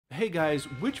Hey guys,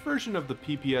 which version of the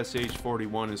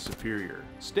PPSH-41 is superior?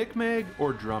 Stick mag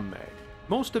or drum mag?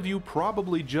 Most of you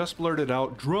probably just blurted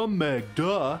out, drum mag,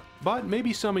 duh! But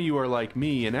maybe some of you are like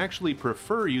me and actually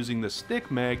prefer using the stick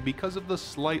mag because of the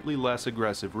slightly less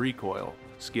aggressive recoil.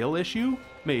 Skill issue?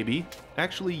 Maybe.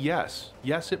 Actually, yes.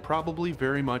 Yes, it probably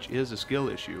very much is a skill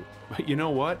issue. But you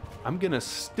know what? I'm gonna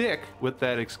stick with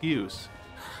that excuse.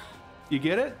 You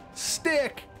get it?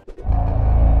 Stick!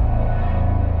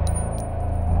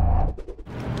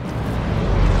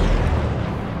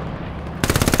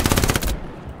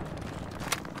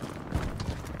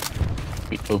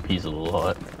 OP's a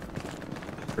lot.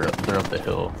 They're up the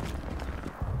hill.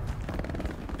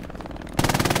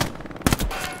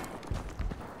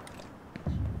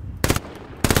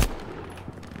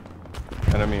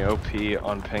 Enemy OP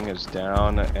on ping is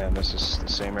down, and this is the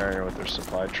same area with their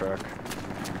supply truck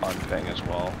on ping as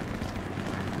well.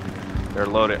 They're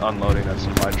unloading that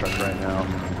supply truck right now.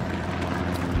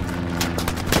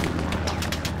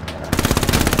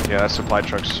 Yeah, that supply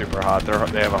truck's super hot.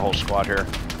 They have a whole squad here.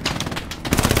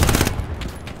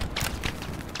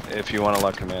 If you want to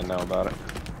let command know about it.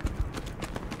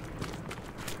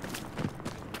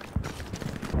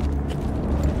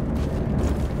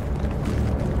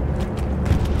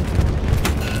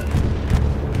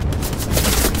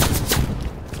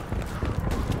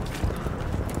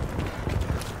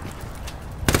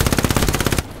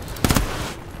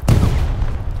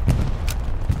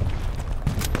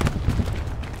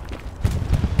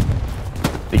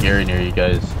 The area near you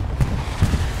guys,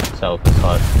 south is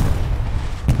hot.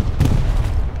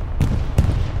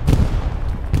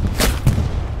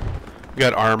 We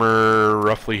got armor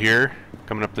roughly here,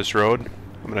 coming up this road.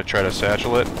 I'm gonna try to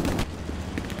satchel it.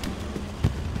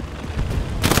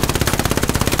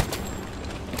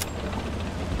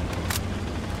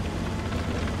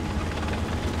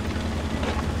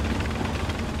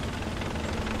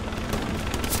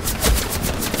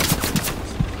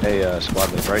 Hey,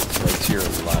 squad mate, right to your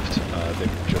left.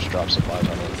 They've just dropped supplies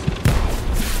on it.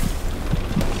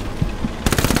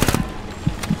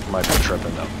 Might be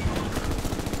tripping though.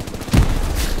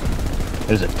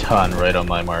 There's a ton right on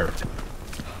my mark.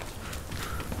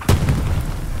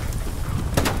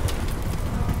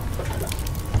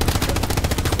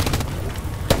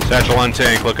 Satchel on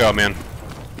tank, look out, man.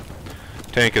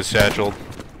 Tank is satcheled.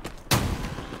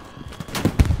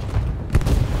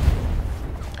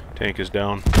 Tank is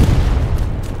down.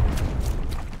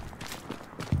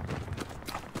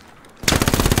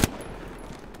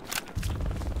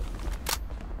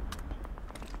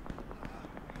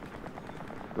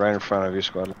 Right in front of you,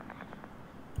 squad.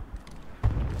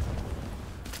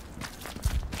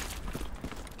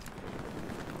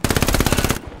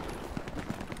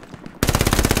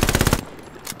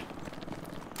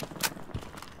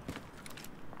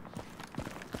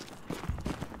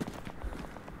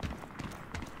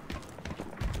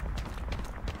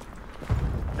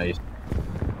 Nice.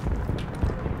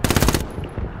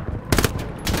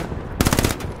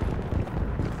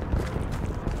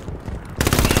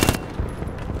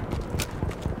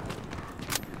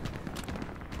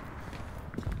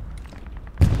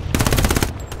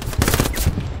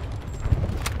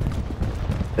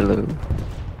 Hello.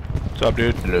 What's up,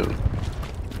 dude? Hello.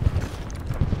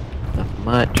 Not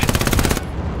much.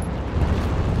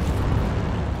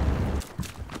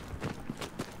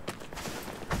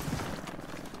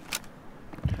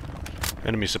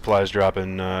 Enemy supplies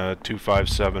dropping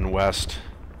 257 west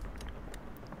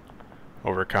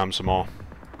over Komsomol.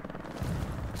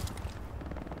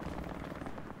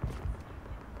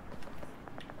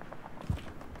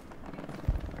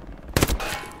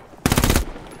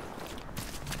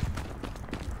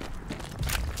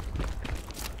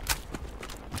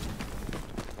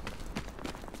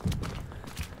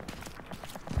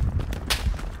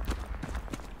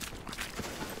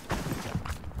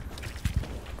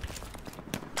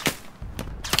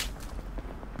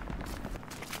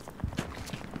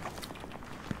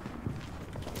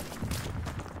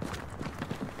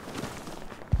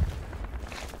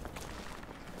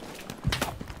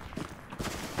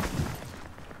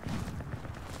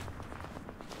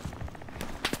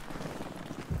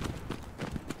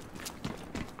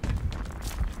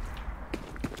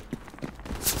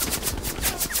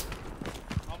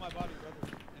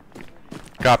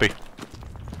 Copy.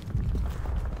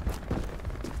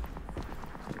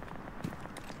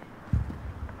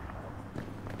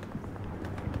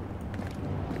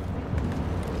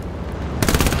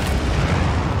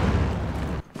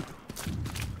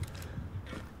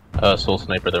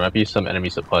 SoulSniper, there might be some enemy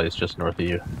supplies just north of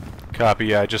you. Copy,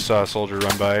 yeah, I just saw a soldier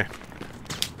run by.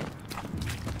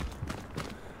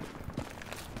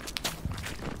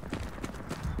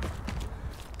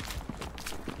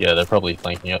 Yeah, they're probably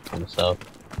flanking up from the south.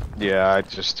 Yeah, I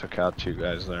just took out 2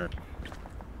 guys there.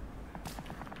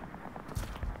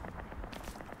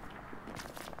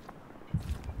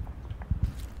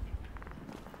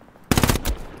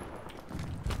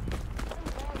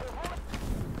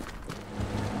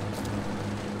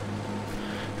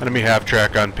 Enemy half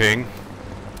track on ping.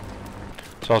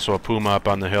 There's also a Puma up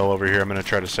on the hill over here. I'm going to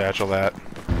try to satchel that.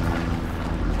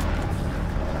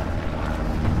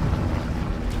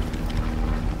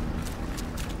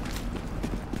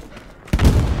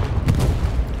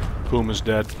 Puma's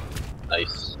dead.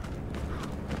 Nice.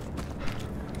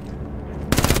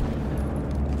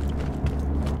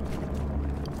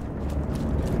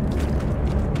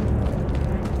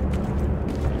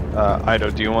 Ido,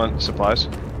 do you want supplies?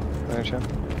 By any chance?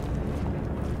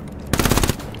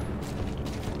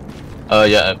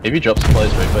 Yeah, maybe drop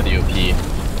supplies right by the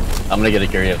OP. I'm gonna get a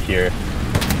Gary up here.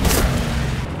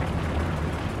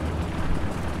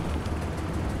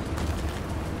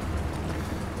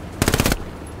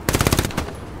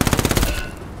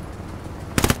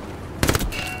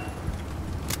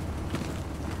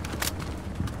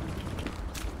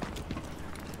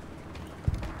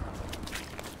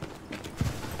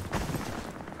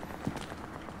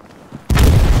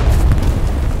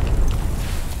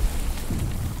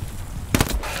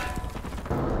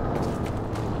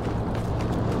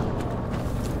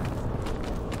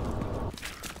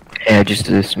 Yeah, I just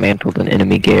dismantled an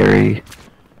enemy Gary.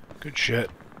 Good shit.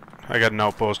 I got an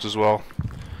outpost as well.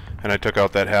 And I took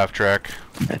out that half track.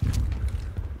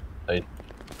 Right.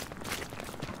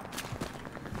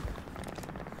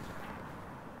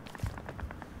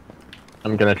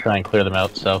 I'm gonna try and clear them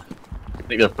out south. I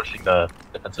think they're pushing the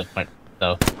defensive point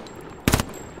south.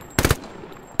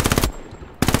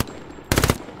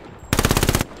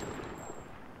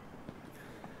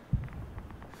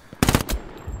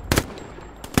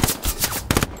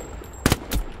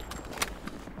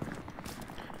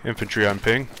 Infantry on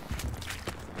ping.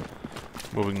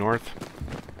 Moving north.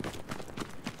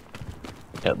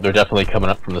 Yeah, they're definitely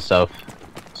coming up from the south.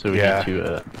 So we Yeah. need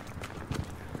to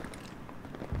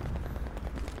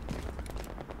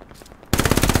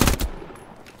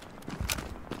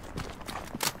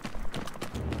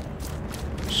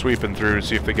Sweeping through to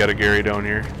see if they get a Gary down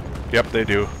here. Yep, they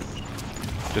do.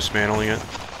 Dismantling it.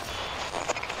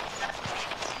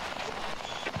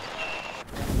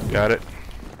 Got it.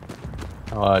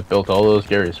 oh, I built all those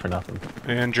Garys for nothing.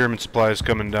 And German supplies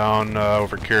coming down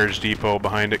over Carriage Depot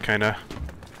behind it, kinda.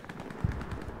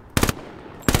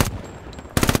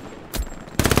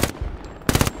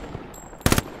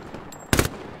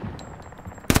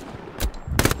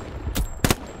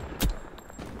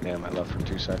 Damn, I left for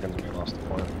 2 seconds and we lost the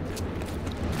point.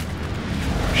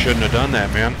 Shouldn't have done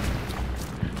that, man.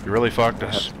 You really fucked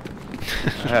us.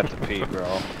 I had to pee,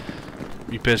 bro.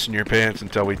 You pissing your pants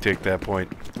until we take that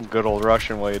point. Good old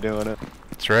Russian way of doing it.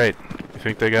 That's right. You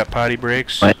think they got potty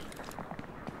breaks? What?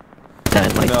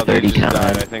 Died like No, they 30 just died.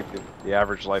 times. I think the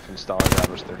average life in Stalingrad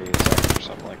was 38 seconds or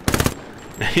something like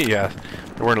that. Yeah,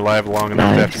 they weren't alive long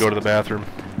enough to have to go to the bathroom.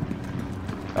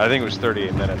 I think it was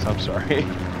 38 minutes, I'm sorry.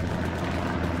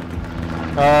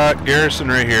 Garrison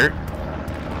right here.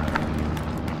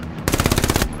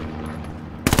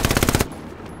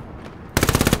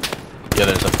 Yeah,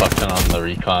 there's a fuck ton on the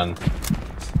recon.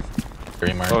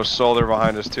 Very mark. Oh, Soul, they're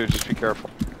behind us too, just be careful.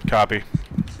 Copy.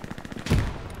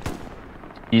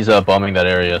 He's bombing that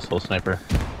area, SoulSniper.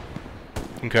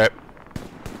 Okay.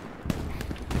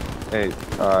 Hey,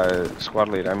 squad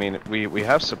lead, I mean, we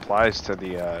have supplies to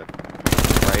the,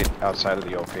 right outside of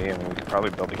the OP, I mean, we could probably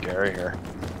build a Gary here.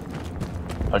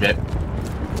 Okay.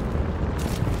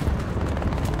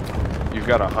 You've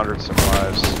got 100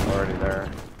 supplies already there.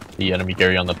 The enemy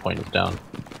Gary on the point is down.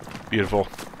 Beautiful.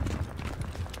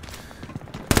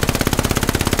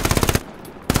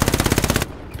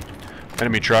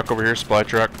 Enemy truck over here, supply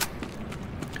truck.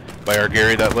 By our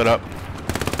Gary that lit up.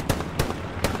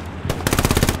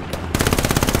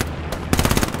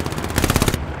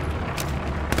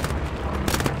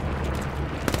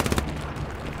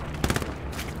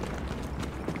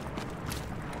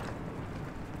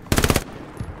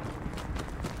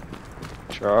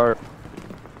 Sure.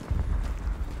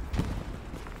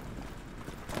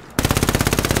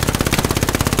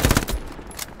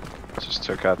 Just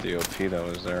took out the OP that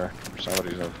was there.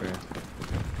 Somebody's OP.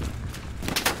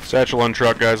 Satchel on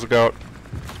truck, guys, look out.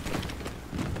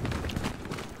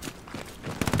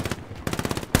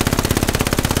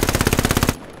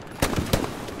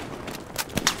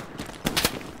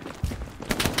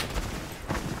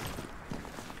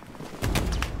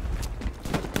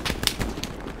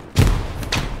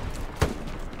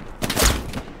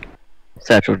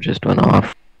 Satchel just went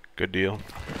off. Good deal.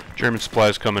 German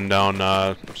supplies coming down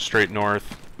straight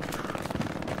north.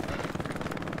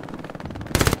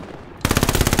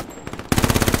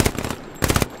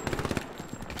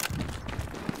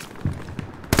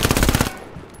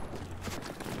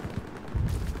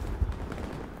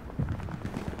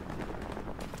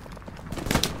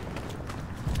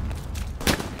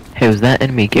 Hey, was that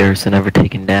enemy garrison ever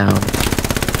taken down?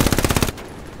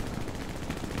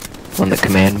 On the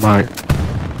command mark?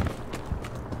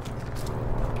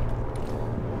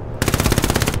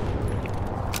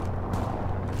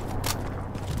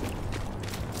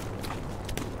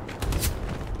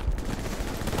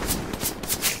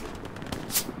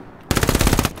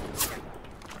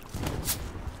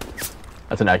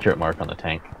 That's an accurate mark on the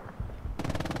tank.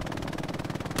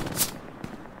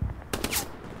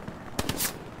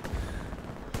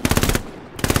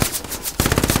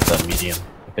 That's a medium,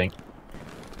 I think.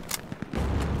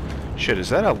 Shit, is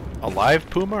that a live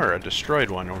Puma or a destroyed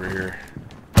one over here?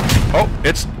 Oh,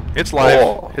 it's live.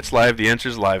 Oh. It's live. The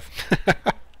answer's live.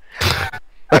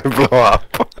 I blow up.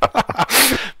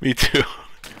 Me too.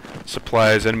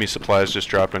 Supplies, enemy supplies just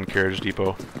dropped on carriage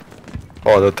depot.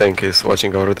 Oh, the tank is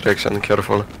watching our direction.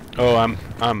 Careful. Oh,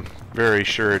 I'm very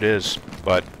sure it is,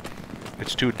 but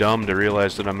it's too dumb to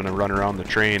realize that I'm gonna run around the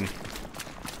train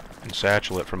and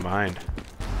satchel it from behind.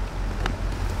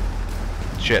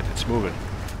 Shit, it's moving.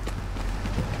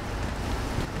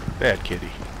 Bad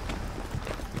kitty.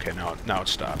 Okay, now it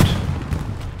stopped.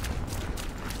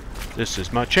 This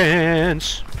is my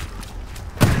chance.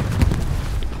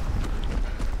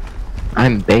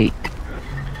 I'm bait.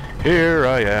 Here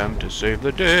I am to save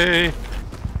the day.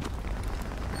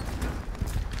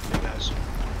 Hey guys.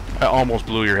 I almost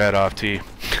blew your head off, T.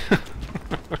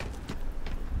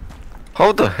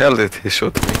 How the hell did he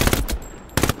shoot me?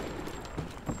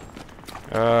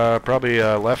 Probably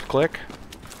left click.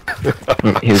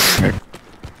 He was hurt.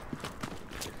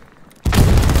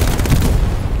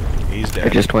 He's I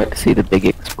dead. just went to see the big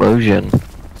explosion.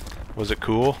 Was it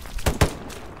cool?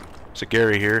 Is it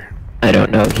Gary here? I don't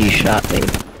know, he shot me.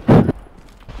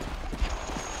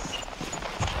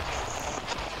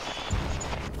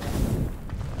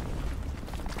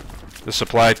 The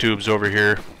supply tube's over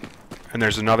here. And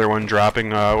there's another one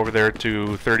dropping over there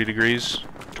to 30 degrees,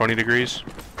 20 degrees.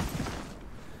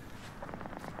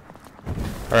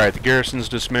 Alright, the garrison's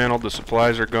dismantled, the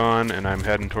supplies are gone, and I'm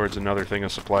heading towards another thing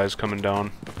of supplies coming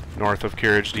down north of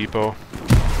Carriage Depot.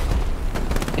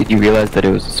 Did you realize that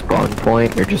it was a spawn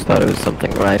point, or just thought it was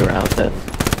something right around then?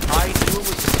 I knew it was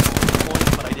a spawn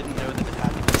point, but I didn't know that it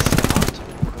had to be stopped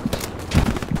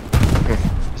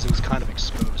because it was kind of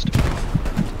exposed.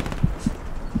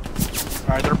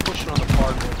 Alright, they're pushing on the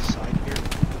far north side here.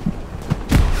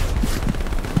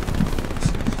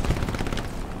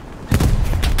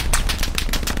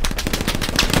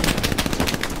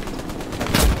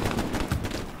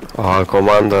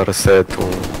 Commander said to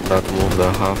not move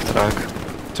the half track.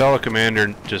 Tell the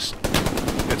commander just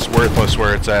it's worthless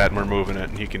where it's at and we're moving it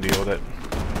and he can deal with it.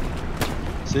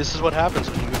 So this is what happens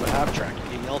when you move a half track,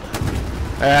 you get yelled at.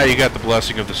 Ah, you got the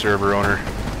blessing of the server owner.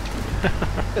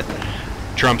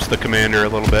 Trumps the commander a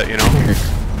little bit, you know?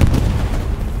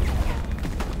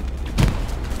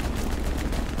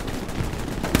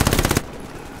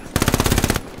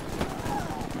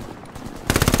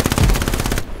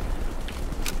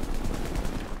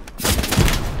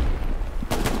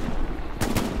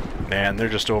 Man, they're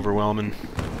just overwhelming.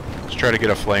 Let's try to get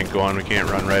a flank going. We can't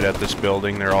run right at this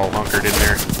building. They're all hunkered in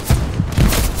there.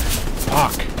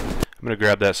 Fuck! I'm gonna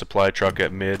grab that supply truck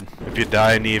at mid. If you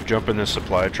die, Neve, jump in this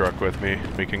supply truck with me.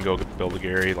 We can go build a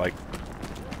Gary, like,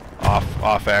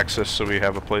 off axis so we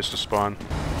have a place to spawn.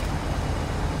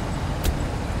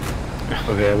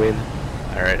 Okay, I mean.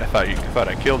 Alright, I thought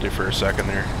I killed you for a second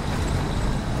there.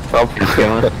 Keep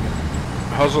going.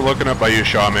 How's it looking up by you,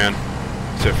 Shaw, man?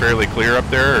 Is it fairly clear up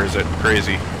there, or is it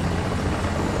crazy?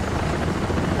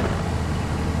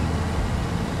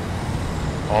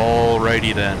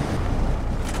 Alrighty then.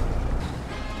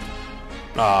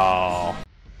 Oh.